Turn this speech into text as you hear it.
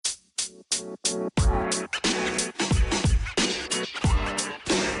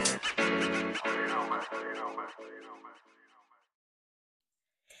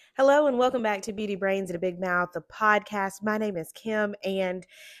Hello and welcome back to Beauty Brains and a Big Mouth, the podcast. My name is Kim, and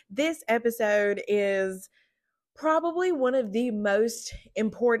this episode is probably one of the most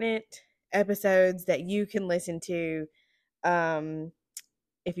important episodes that you can listen to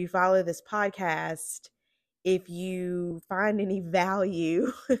if you follow this podcast, if you find any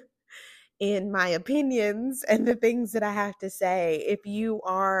value in my opinions and the things that I have to say, if you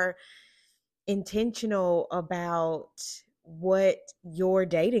are intentional about what your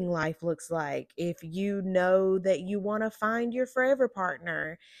dating life looks like, if you know that you want to find your forever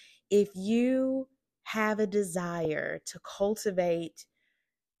partner, if you have a desire to cultivate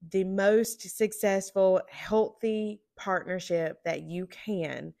the most successful, healthy partnership that you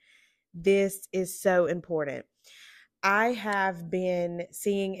can, this is so important. I have been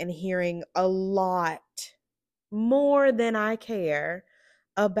seeing and hearing a lot more than I care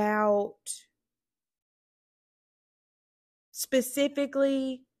about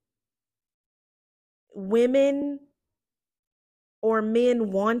specifically women or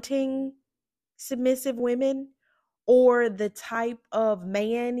men wanting submissive women, or the type of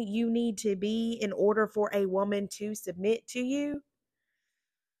man you need to be in order for a woman to submit to you.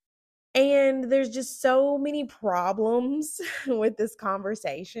 And there's just so many problems with this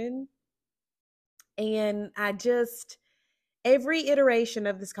conversation. And every iteration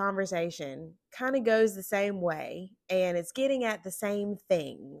of this conversation kind of goes the same way, and it's getting at the same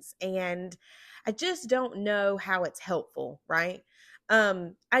things. And I just don't know how it's helpful, right?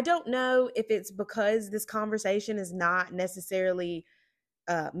 I don't know if it's because this conversation is not necessarily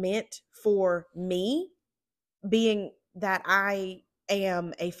meant for me, being that I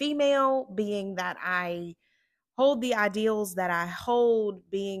am a female, being that I hold the ideals that I hold,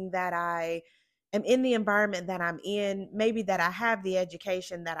 being that I am in the environment that I'm in, maybe that I have the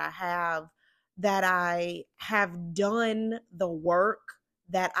education that I have, that I have done the work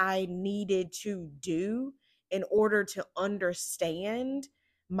that I needed to do in order to understand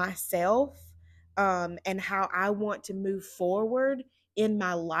myself, and how I want to move forward in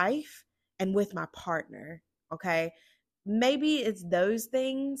my life and with my partner. Okay. Maybe it's those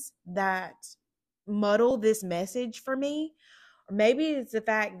things that muddle this message for me. Or maybe it's the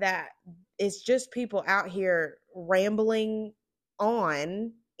fact that it's just people out here rambling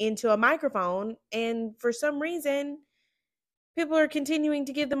on into a microphone, and for some reason people are continuing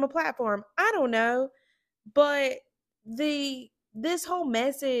to give them a platform. I don't know, but this whole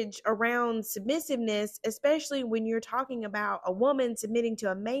message around submissiveness, especially when you're talking about a woman submitting to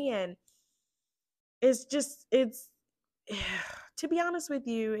a man, it's to be honest with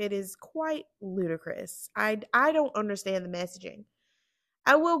you, it is quite ludicrous. I don't understand the messaging.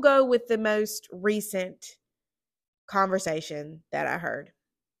 I will go with the most recent conversation that I heard.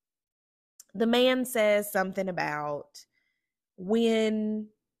 The man says something about when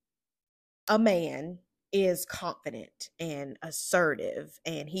a man is confident and assertive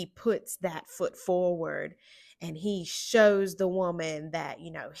and he puts that foot forward and he shows the woman that,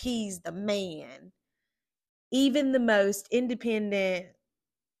 he's the man. Even the most independent,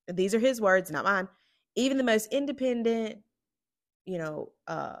 these are his words, not mine, even the most independent,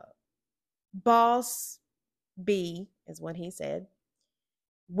 boss B is what he said,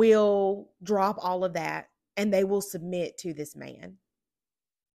 will drop all of that and they will submit to this man. And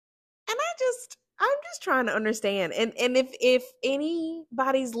I'm just trying to understand. And if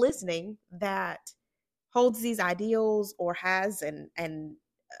anybody's listening that holds these ideals or has an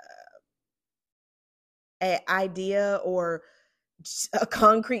idea or a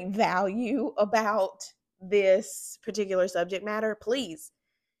concrete value about this particular subject matter, please,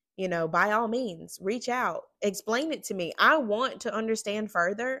 by all means, reach out, explain it to me. I want to understand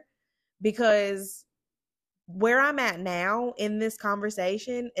further, because where I'm at now in this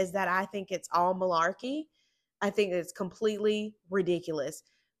conversation is that I think it's all malarkey. I think it's completely ridiculous.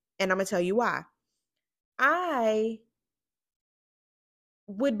 And I'm going to tell you why. I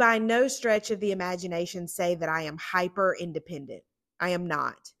would by no stretch of the imagination say that I am hyper independent. I am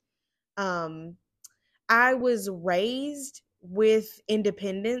not. I was raised with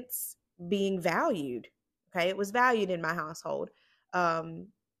independence being valued. Okay. It was valued in my household.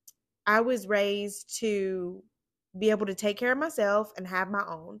 I was raised to be able to take care of myself and have my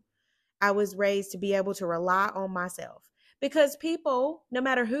own. I was raised to be able to rely on myself, because people, no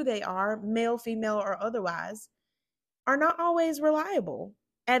matter who they are, male, female, or otherwise, are not always reliable.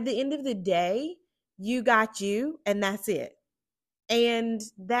 At the end of the day, you got you, and that's it. And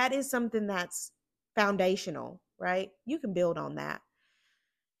that is something that's foundational, right? You can build on that.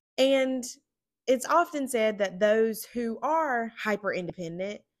 And it's often said that those who are hyper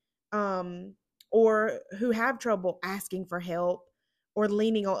independent, or who have trouble asking for help or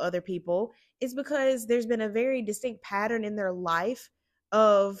leaning on other people, is because there's been a very distinct pattern in their life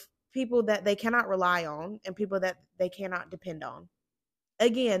of people that they cannot rely on and people that they cannot depend on.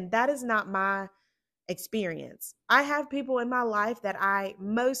 Again, that is not my experience. I have people in my life that I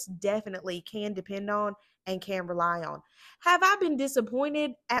most definitely can depend on and can rely on. Have I been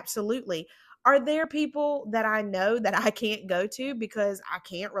disappointed? Absolutely. Are there people that I know that I can't go to because I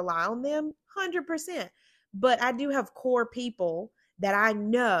can't rely on them? 100%. But I do have core people that I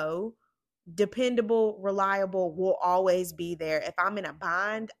know, dependable, reliable, will always be there. If I'm in a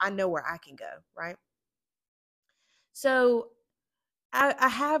bind, I know where I can go, right? So I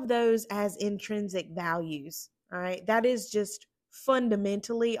have those as intrinsic values. All right. That is just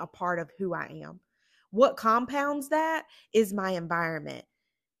fundamentally a part of who I am. What compounds that is my environment.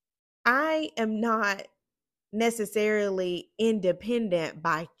 I am not necessarily independent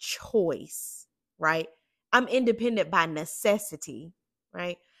by choice, right? I'm independent by necessity,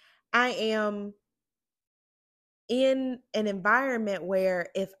 right? I am in an environment where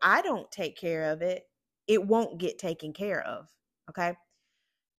if I don't take care of it, it won't get taken care of. Okay.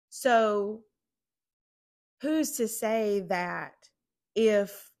 So who's to say that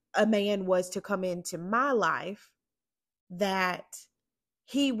if a man was to come into my life, that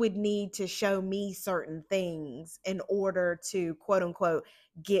he would need to show me certain things in order to, quote unquote,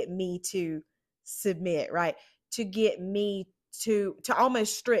 get me to submit, right? To get me to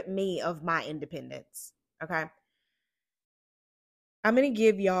almost strip me of my independence. Okay. I'm going to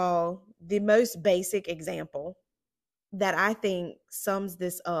give y'all the most basic example that I think sums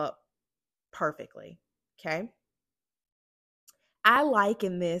this up perfectly. Okay. I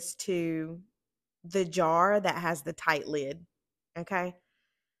liken this to the jar that has the tight lid. Okay.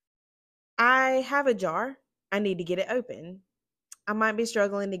 I have a jar. I need to get it open. I might be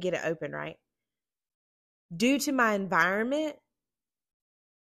struggling to get it open, right? Due to my environment,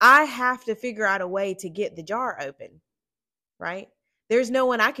 I have to figure out a way to get the jar open, right? There's no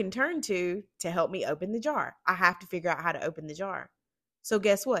one I can turn to help me open the jar. I have to figure out how to open the jar. So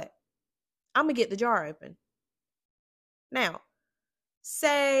guess what? I'm going to get the jar open. Now,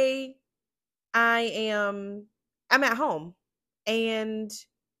 say I'm at home and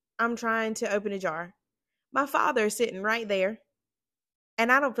I'm trying to open a jar. My father's sitting right there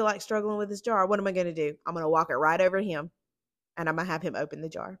and I don't feel like struggling with this jar. What am I going to do? I'm going to walk it right over to him and I'm going to have him open the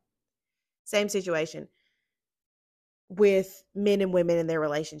jar. Same situation with men and women in their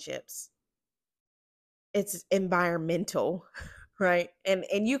relationships. It's environmental, right? And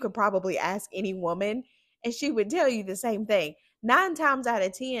you could probably ask any woman and she would tell you the same thing. 9 times out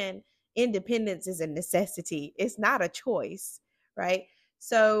of 10, independence is a necessity. It's not a choice, right?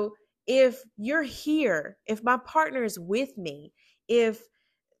 So if you're here, if my partner is with me, if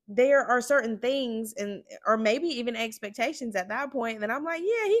there are certain things and or maybe even expectations at that point that I'm like,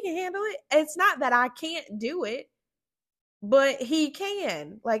 yeah, he can handle it. It's not that I can't do it, but he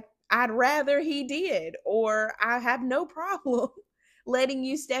can. Like, I'd rather he did, or I have no problem letting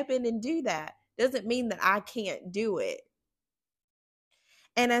you step in and do that. Doesn't mean that I can't do it.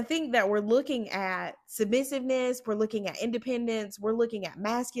 And I think that we're looking at submissiveness, we're looking at independence, we're looking at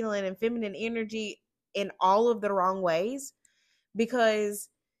masculine and feminine energy in all of the wrong ways because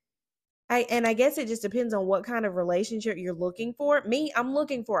I guess it just depends on what kind of relationship you're looking for. Me, I'm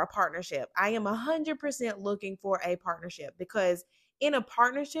looking for a partnership. I am 100% looking for a partnership because in a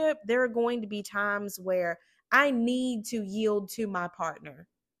partnership, there are going to be times where I need to yield to my partner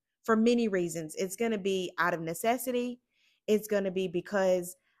for many reasons. It's going to be out of necessity. It's going to be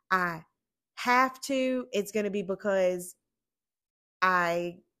because I have to. It's going to be because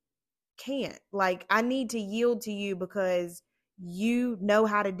I can't. Like, I need to yield to you because you know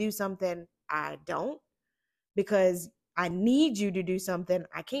how to do something I don't, because I need you to do something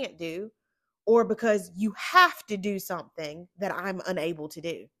I can't do, or because you have to do something that I'm unable to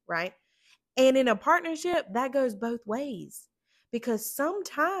do, right? And in a partnership, that goes both ways because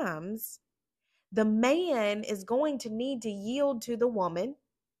sometimes the man is going to need to yield to the woman,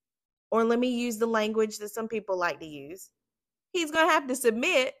 or let me use the language that some people like to use. He's going to have to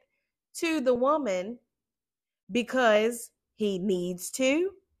submit to the woman because he needs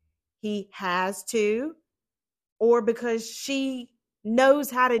to, he has to, or because she knows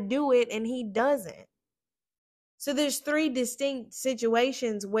how to do it and he doesn't. So there's 3 distinct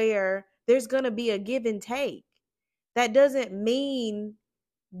situations where there's going to be a give and take. That doesn't mean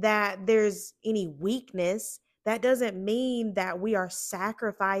that there's any weakness. That doesn't mean that we are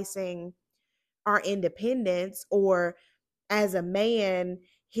sacrificing our independence, or as a man,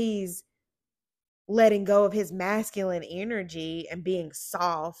 he's letting go of his masculine energy and being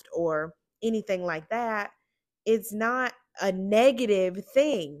soft or anything like that. It's not a negative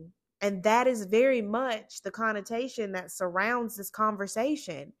thing. And that is very much the connotation that surrounds this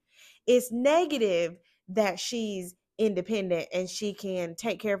conversation. It's negative that she's independent and she can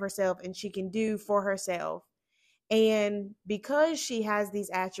take care of herself and she can do for herself. And because she has these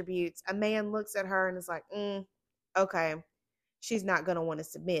attributes, a man looks at her and is like, okay, she's not going to want to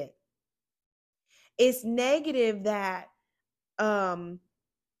submit. It's negative that um,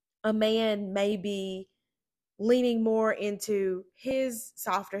 a man may be leaning more into his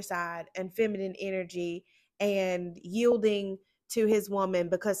softer side and feminine energy and yielding to his woman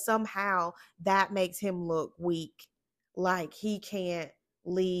because somehow that makes him look weak, like he can't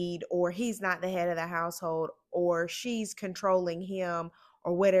lead, or he's not the head of the household, or she's controlling him,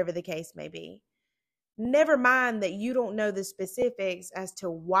 or whatever the case may be. Never mind that you don't know the specifics as to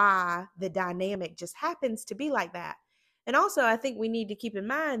why the dynamic just happens to be like that. And also, I think we need to keep in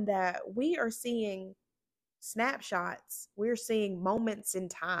mind that we are seeing snapshots, we're seeing moments in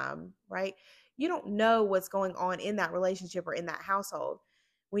time, right? You don't know what's going on in that relationship or in that household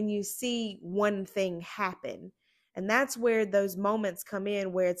when you see one thing happen. And that's where those moments come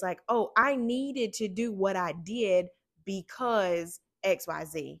in where it's like, oh, I needed to do what I did because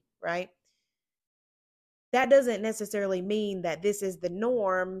XYZ, right? That doesn't necessarily mean that this is the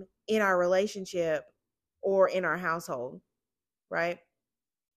norm in our relationship or in our household, right?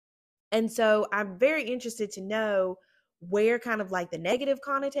 And so I'm very interested to know where kind of like the negative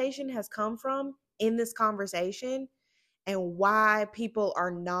connotation has come from in this conversation and why people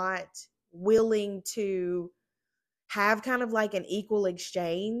are not willing to have kind of like an equal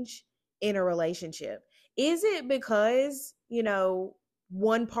exchange in a relationship. Is it because,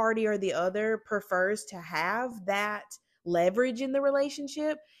 one party or the other prefers to have that leverage in the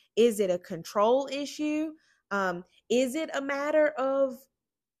relationship? Is it a control issue? Is it a matter of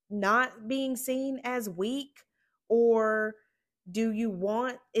not being seen as weak? Or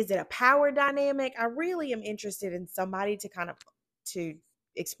is it a power dynamic? I really am interested in somebody to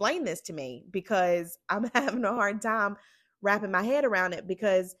explain this to me, because I'm having a hard time wrapping my head around it,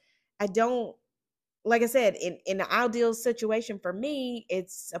 because I don't, like I said, in the ideal situation for me,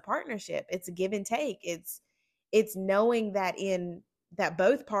 it's a partnership. It's a give and take. It's knowing that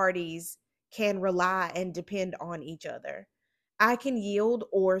both parties can rely and depend on each other. I can yield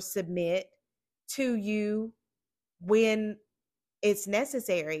or submit to you when it's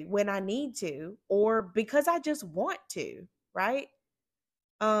necessary, when I need to, or because I just want to, right?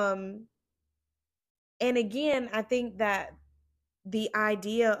 Um and again, I think that the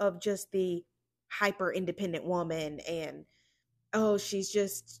idea of just the hyper independent woman and, oh, she's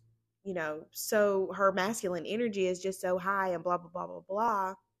just, so her masculine energy is just so high and blah blah blah blah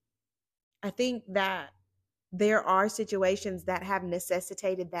blah. I think that there are situations that have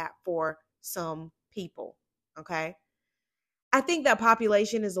necessitated that for some people. Okay. I think that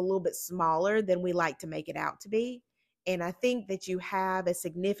population is a little bit smaller than we like to make it out to be. And I think that you have a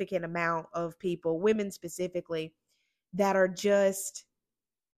significant amount of people, women specifically, that are just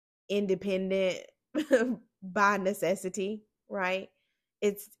independent by necessity, right?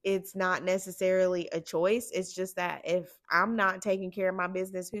 It's not necessarily a choice. It's just that if I'm not taking care of my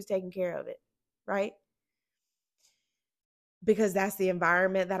business, who's taking care of it? Right? Because that's the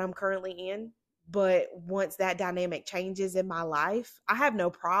environment that I'm currently in. But once that dynamic changes in my life, I have no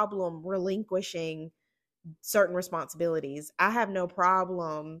problem relinquishing certain responsibilities. I have no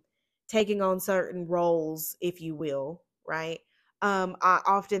problem taking on certain roles, if you will, right? I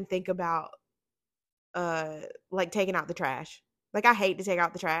often think about like taking out the trash. Like, I hate to take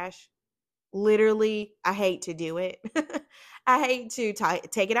out the trash. Literally, I hate to do it. I hate to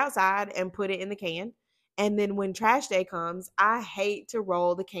take it outside and put it in the can. And then when trash day comes, I hate to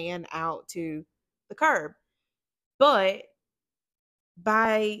roll the can out to the curb. But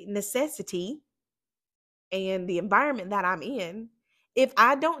by necessity and the environment that I'm in, if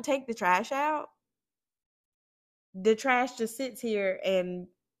I don't take the trash out, the trash just sits here and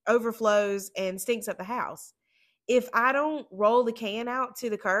overflows and stinks up the house. If I don't roll the can out to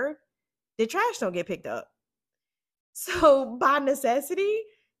the curb, the trash don't get picked up. So by necessity,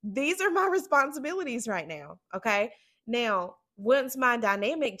 these are my responsibilities right now. Okay. Now, once my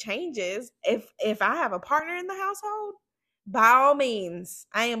dynamic changes, if I have a partner in the household, by all means,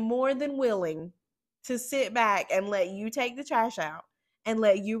 I am more than willing to sit back and let you take the trash out and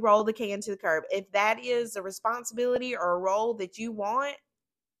let you roll the can to the curb. If that is a responsibility or a role that you want,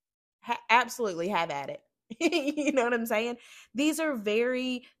 absolutely have at it. You know what I'm saying? These are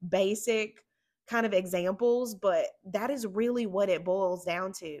very basic kind of examples, but that is really what it boils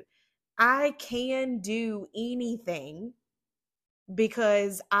down to. I can do anything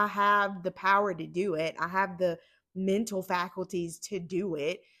because I have the power to do it. I have the mental faculties to do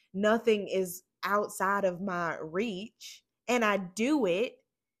it. Nothing is outside of my reach. And I do it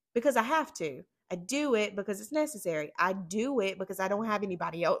because I have to. I do it because it's necessary. I do it because I don't have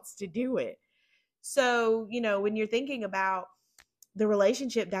anybody else to do it. So, when you're thinking about the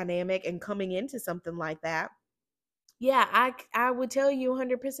relationship dynamic and coming into something like that, yeah, I would tell you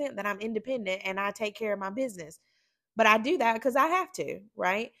 100% that I'm independent and I take care of my business. But I do that because I have to,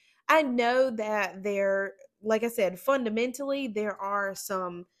 right? I know that like I said, fundamentally, there are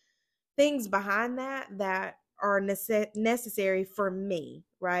some things behind that are necessary for me,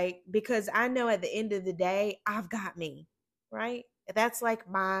 right? Because I know at the end of the day, I've got me, right? That's like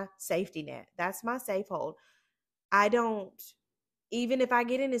my safety net. That's my safe hold. I don't, even if I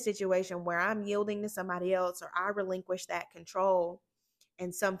get in a situation where I'm yielding to somebody else or I relinquish that control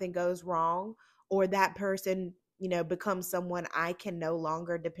and something goes wrong, or that person, becomes someone I can no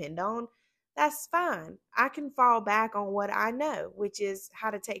longer depend on, that's fine. I can fall back on what I know, which is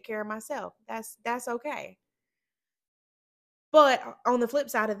how to take care of myself. That's okay. But on the flip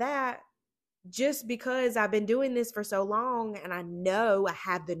side of that, just because I've been doing this for so long and I know I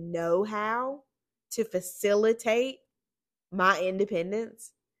have the know-how to facilitate my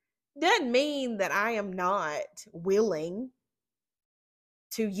independence doesn't mean that I am not willing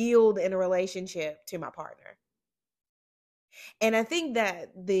to yield in a relationship to my partner. And I think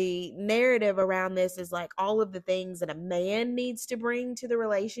that the narrative around this is like all of the things that a man needs to bring to the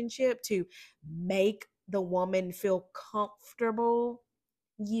relationship to make the woman feel comfortable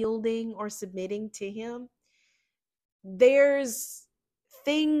yielding or submitting to him. There's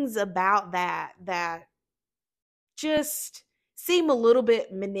things about that just seem a little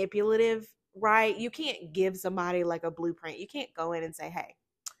bit manipulative, right? You can't give somebody like a blueprint. You can't go in and say, hey,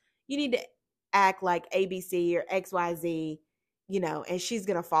 you need to act like ABC or XYZ, and she's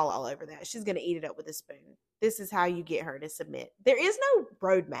going to fall all over that. She's going to eat it up with a spoon. This is how you get her to submit. There is no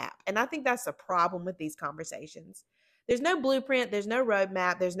roadmap. And I think that's a problem with these conversations. There's no blueprint. There's no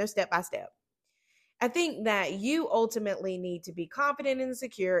roadmap. There's no step by step. I think that you ultimately need to be confident and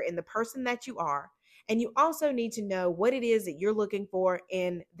secure in the person that you are. And you also need to know what it is that you're looking for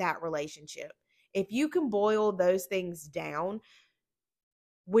in that relationship. If you can boil those things down,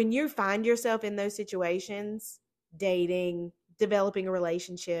 when you find yourself in those situations, dating, developing a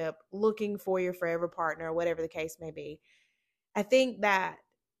relationship, looking for your forever partner, whatever the case may be, I think that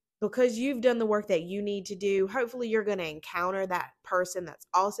because you've done the work that you need to do, hopefully you're going to encounter that person that's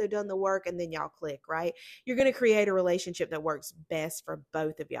also done the work, and then y'all click, right? You're going to create a relationship that works best for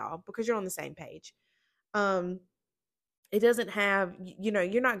both of y'all because you're on the same page. It doesn't have,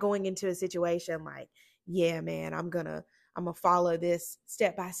 you're not going into a situation like, yeah, man, I'm gonna follow this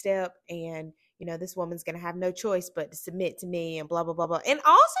step by step, and this woman's gonna have no choice but to submit to me and blah blah blah blah. And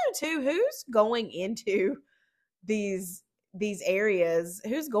also too, who's going into these areas,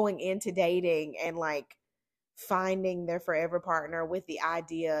 who's going into dating and like finding their forever partner with the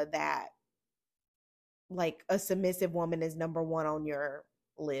idea that like a submissive woman is number one on your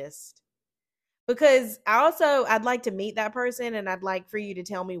list? Because I'd like to meet that person, and I'd like for you to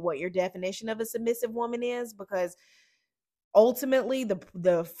tell me what your definition of a submissive woman is, because ultimately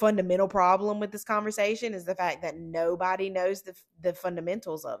the fundamental problem with this conversation is the fact that nobody knows the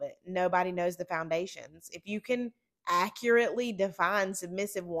fundamentals of it. Nobody knows the foundations. If you can accurately define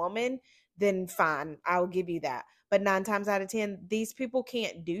submissive woman, then fine, I'll give you that. But 9 times out of 10, these people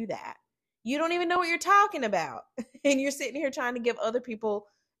can't do that. You don't even know what you're talking about. And you're sitting here trying to give other people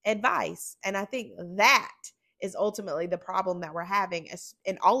advice. And I think that is ultimately the problem that we're having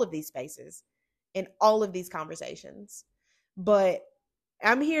in all of these spaces, in all of these conversations. But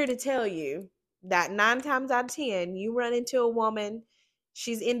I'm here to tell you that 9 times out of 10, you run into a woman,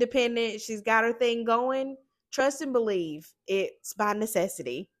 she's independent, she's got her thing going. Trust and believe it's by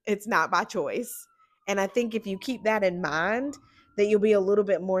necessity. It's not by choice. And I think if you keep that in mind, that you'll be a little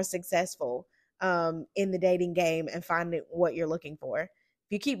bit more successful in the dating game and finding what you're looking for.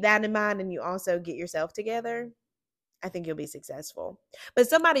 If you keep that in mind and you also get yourself together, I think you'll be successful. But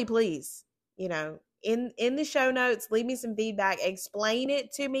somebody please, in the show notes, leave me some feedback. Explain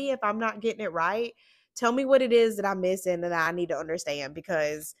it to me if I'm not getting it right. Tell me what it is that I'm missing and that I need to understand,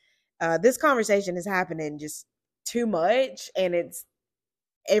 because this conversation is happening just too much, and it's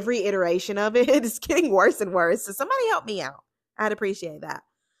every iteration of it is getting worse and worse. So somebody help me out. I'd appreciate that.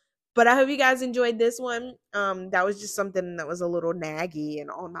 But I hope you guys enjoyed this one. That was just something that was a little naggy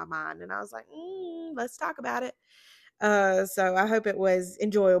and on my mind, and I was like, let's talk about it. So I hope it was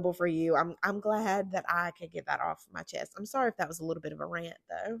enjoyable for you. I'm glad that I could get that off my chest. I'm sorry if that was a little bit of a rant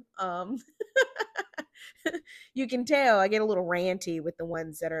though. You can tell I get a little ranty with the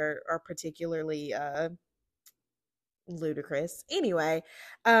ones that are particularly ludicrous. Anyway,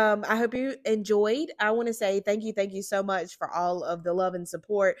 I hope you enjoyed. I want to say thank you so much for all of the love and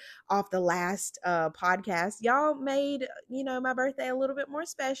support off the last podcast. Y'all made, my birthday a little bit more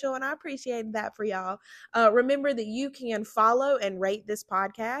special, and I appreciated that for y'all. Remember that you can follow and rate this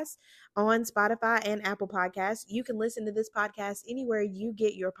podcast on Spotify and Apple Podcasts. You can listen to this podcast anywhere you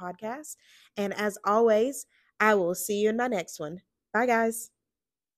get your podcasts. And as always, I will see you in my next one. Bye, guys.